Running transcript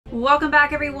Welcome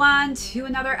back everyone to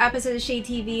another episode of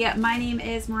ShadeTV. My name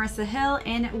is Marissa Hill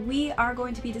and we are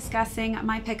going to be discussing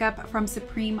my pickup from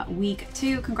Supreme Week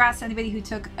 2. Congrats to anybody who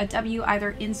took a W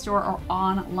either in-store or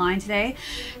online today.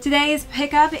 Today's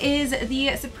pickup is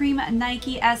the Supreme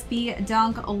Nike SB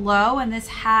Dunk Low, and this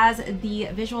has the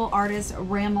visual artist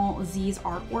Rammellzee's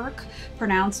artwork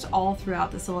pronounced all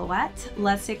throughout the silhouette.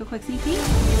 Let's take a quick sneak peek.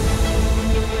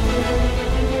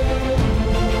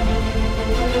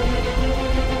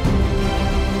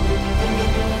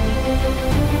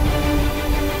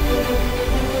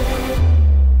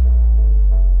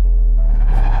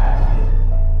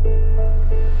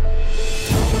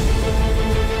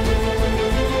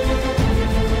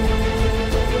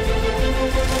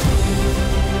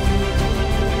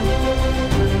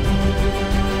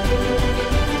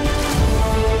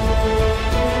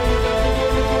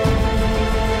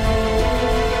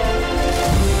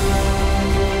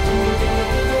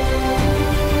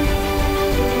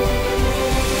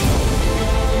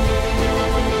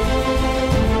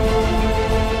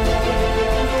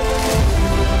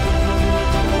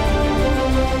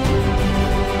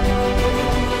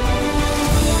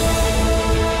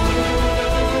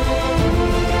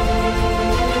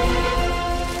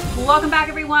 Welcome back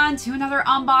everyone to another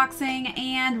unboxing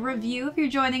and review. If you're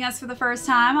joining us for the first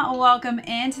time, welcome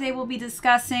in. Today we'll be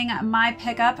discussing my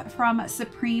pickup from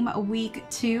Supreme Week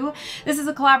 2. This is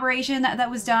a collaboration that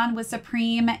was done with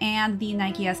Supreme and the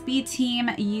Nike SB team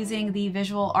using the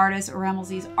visual artist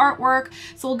Rammellzee's artwork.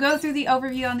 So we'll go through the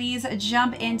overview on these,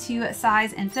 jump into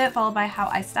size and fit, followed by how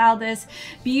I styled this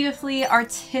beautifully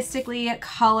artistically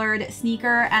colored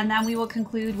sneaker, and then we will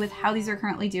conclude with how these are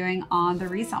currently doing on the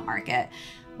resale market.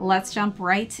 Let's jump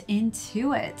right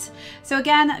into it. So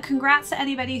again, congrats to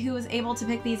anybody who was able to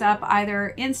pick these up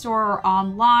either in-store or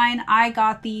online. I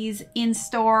got these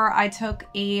in-store. I took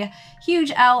a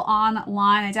huge L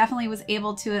online. I definitely was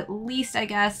able to at least, I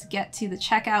guess, get to the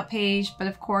checkout page. But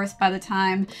of course, by the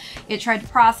time it tried to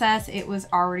process, it was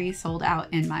already sold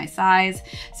out in my size.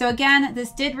 So again,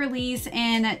 this did release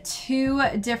in two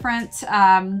different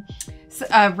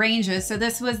ranges. So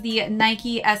this was the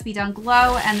Nike SB Dunk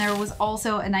Low, and there was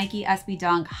also a Nike SB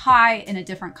Dunk High in a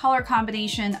different color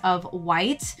combination of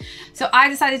white. So I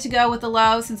decided to go with the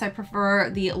low since I prefer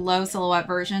the low silhouette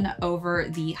version over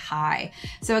the high.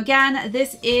 So again,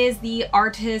 this is the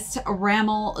artist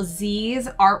Rammellzee's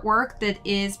artwork that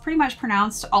is pretty much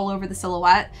pronounced all over the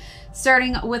silhouette.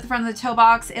 Starting with the front of the toe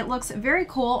box, it looks very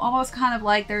cool, almost kind of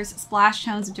like there's splash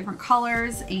tones of different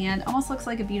colors and almost looks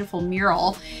like a beautiful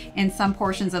mural in some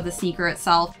portions of the sneaker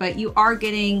itself, but you are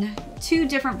getting two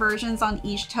different versions on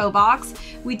each toe box.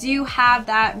 We do have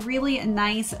that really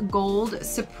nice gold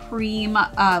Supreme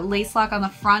lace lock on the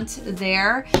front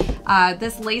there.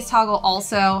 This lace toggle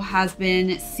also has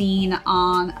been seen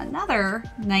on another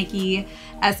Nike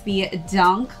SB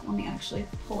Dunk. Let me actually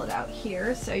pull it out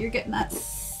here. So you're getting that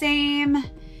same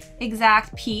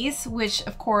exact piece, which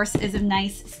of course is a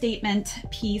nice statement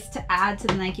piece to add to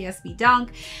the Nike SB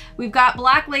Dunk. We've got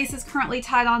black laces currently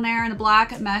tied on there and a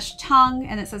black mesh tongue,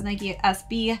 and it says Nike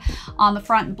SB on the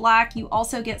front in black. You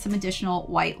also get some additional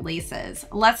white laces.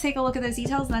 Let's take a look at those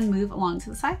details and then move along to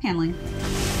the side paneling.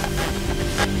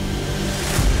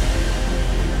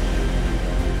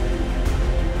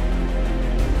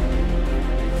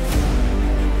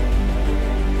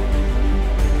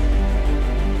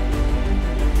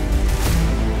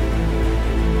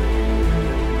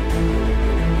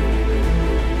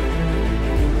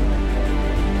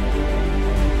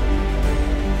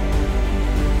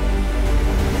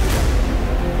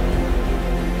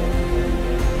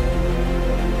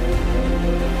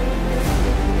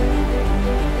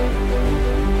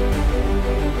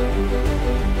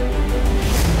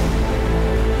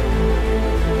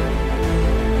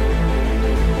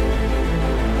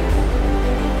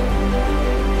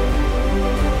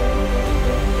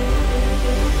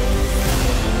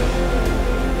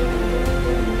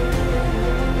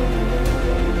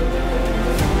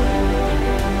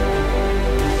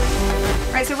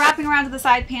 So wrapping around to the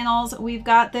side panels, we've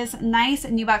got this nice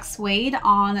nubuck suede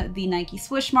on the Nike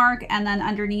swoosh mark, and then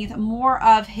underneath more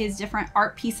of his different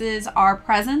art pieces are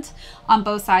present on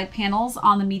both side panels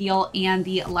on the medial and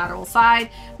the lateral side.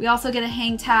 We also get a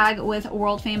hang tag with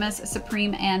world famous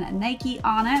Supreme and Nike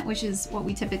on it, which is what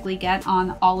we typically get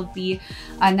on all of the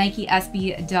Nike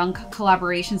SB Dunk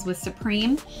collaborations with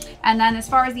Supreme. And then as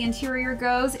far as the interior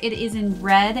goes, it is in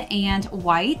red and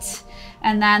white.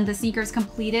 And then the sneaker is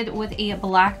completed with a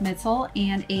black midsole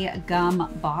and a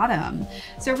gum bottom.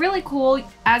 So really cool.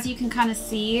 As you can kind of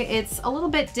see, it's a little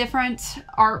bit different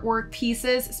artwork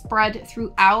pieces spread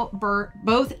throughout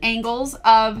both angles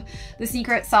of the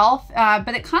sneaker itself,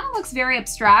 but it kind of looks very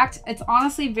abstract. It's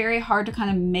honestly very hard to kind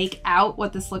of make out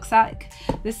what this looks like.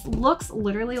 This looks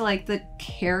literally like the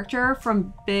character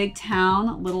from Big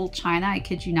Town Little China. I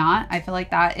kid you not. I feel like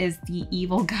that is the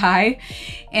evil guy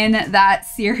in that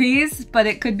series, but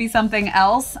it could be something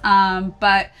else.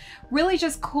 But really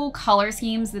just cool color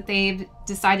schemes that they've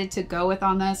decided to go with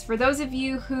on this. For those of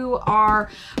you who are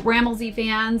Rammellzee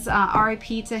fans,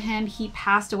 RIP to him. He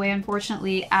passed away,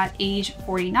 unfortunately, at age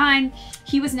 49.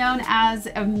 He was known as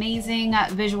an amazing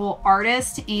visual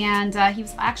artist, and he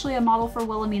was actually a model for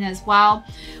Wilhelmina as well.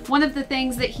 One of the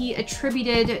things that he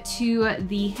attributed to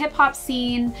the hip hop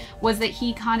scene was that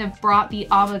he kind of brought the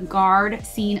avant-garde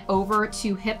scene over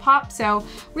to hip hop. So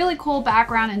really cool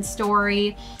background and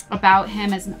story about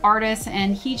him as an artist,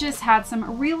 and he just had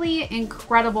some really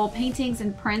incredible paintings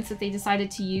and prints that they decided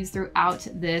to use throughout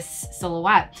this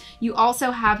silhouette. You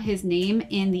also have his name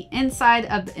in the inside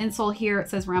of the insole here. It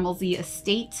says Rammellzee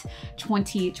Estate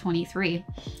 2023.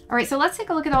 All right, so let's take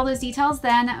a look at all those details,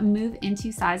 then move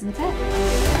into size and fit.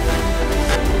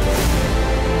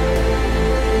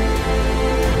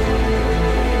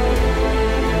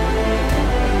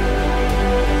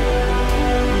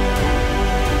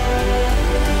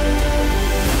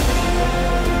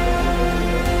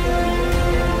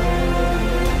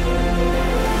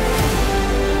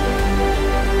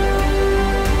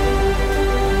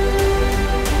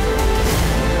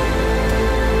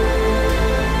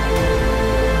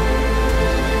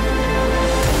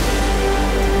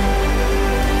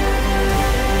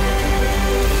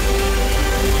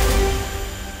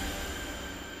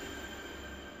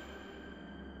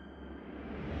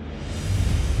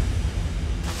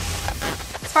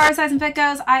 As far as size and fit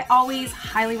goes, I always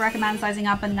highly recommend sizing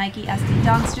up a Nike SD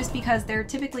Dunks just because there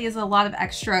typically is a lot of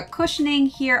extra cushioning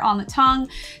here on the tongue.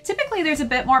 Typically there's a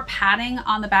bit more padding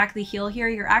on the back of the heel here.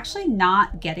 You're actually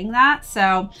not getting that.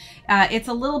 So it's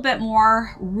a little bit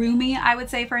more roomy, I would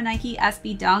say, for a Nike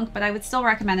SB Dunk, but I would still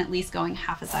recommend at least going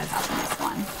half a size up in this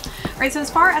one. All right, so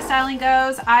as far as styling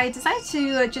goes, I decided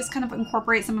to just kind of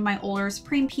incorporate some of my older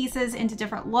Supreme pieces into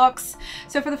different looks.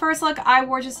 So for the first look, I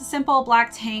wore just a simple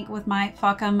black tank with my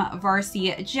Fuckum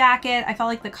varsity jacket. I felt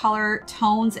like the color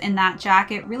tones in that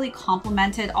jacket really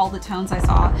complemented all the tones I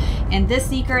saw in this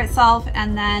sneaker itself.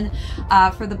 And then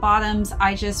for the bottoms,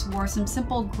 I just wore some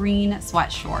simple green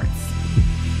sweat shorts.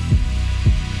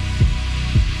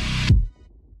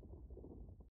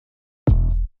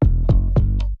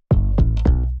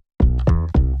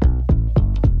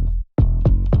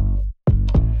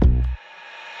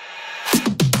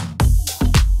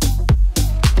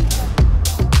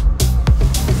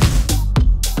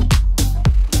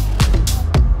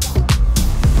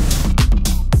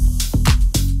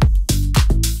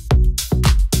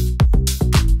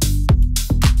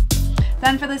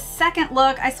 Then for the second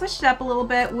look, I switched it up a little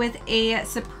bit with a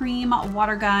Supreme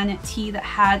water gun tee that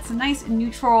had some nice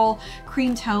neutral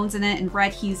cream tones in it and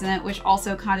red hues in it, which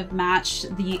also kind of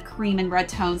matched the cream and red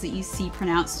tones that you see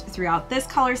pronounced throughout this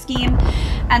color scheme.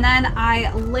 And then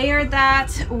I layered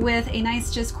that with a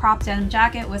nice just cropped denim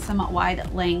jacket with some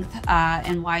wide length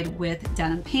and wide width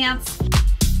denim pants.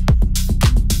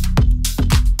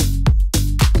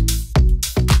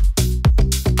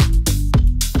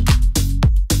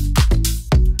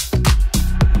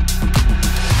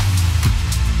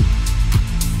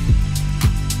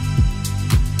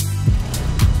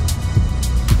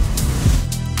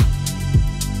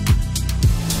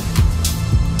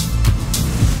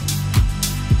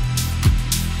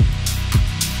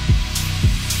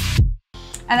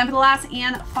 And then for the last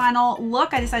and final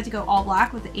look, I decided to go all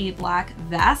black with a black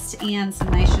vest and some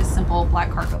nice, just simple black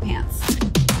cargo pants.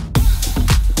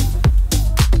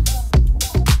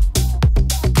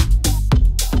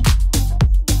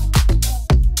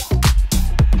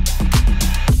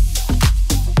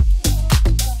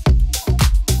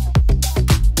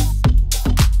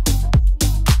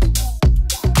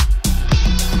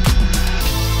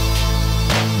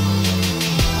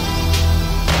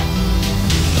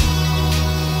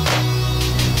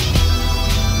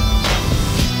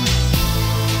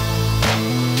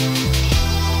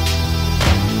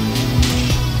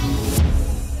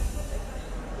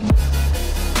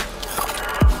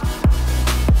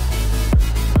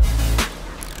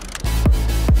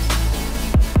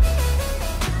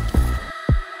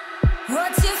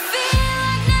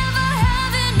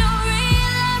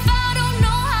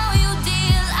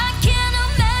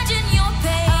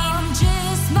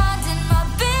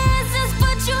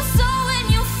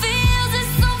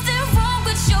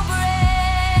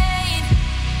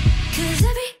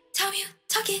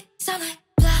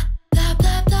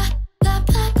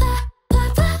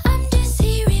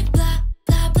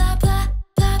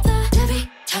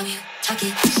 time you talk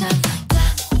it, sound like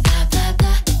blah, blah, blah,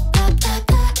 blah, blah, blah,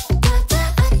 blah, blah, blah,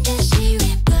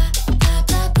 understeering, blah, blah,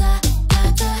 blah, blah, blah,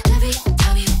 blah. Every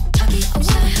time you talk it, I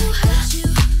wonder who hurt you.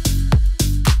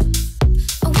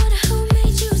 I wonder who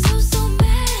made you so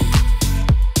mad.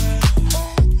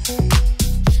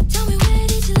 Tell me, where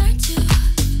did you learn to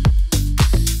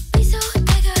be so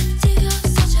negative? You're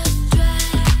such a drag.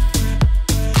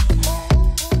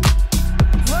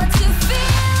 What's it feel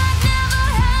like never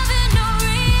having no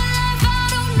real life? I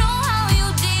don't know how you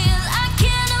deal. I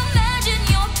can't imagine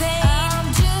your pain. I'm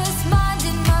just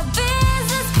minding my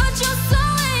business, but you're so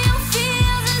in your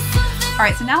feels. There's something. All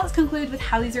right, so now let's conclude with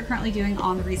how these are currently doing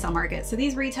on the resale market. So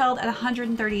these retailed at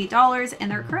 $138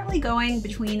 and they're currently going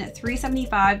between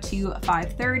 $375 to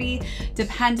 $530,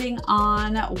 depending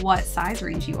on what size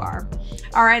range you are.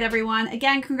 All right, everyone.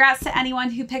 Again, congrats to anyone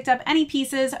who picked up any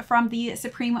pieces from the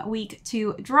Supreme Week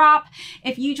 2 drop.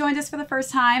 If you joined us for the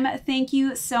first time, thank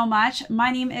you so much.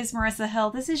 My name is Marissa Hill.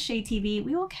 This is ShadeTV.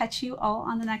 We will catch you all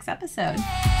on the next episode.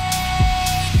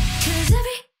 'Cause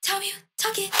every time you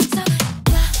talk it, sound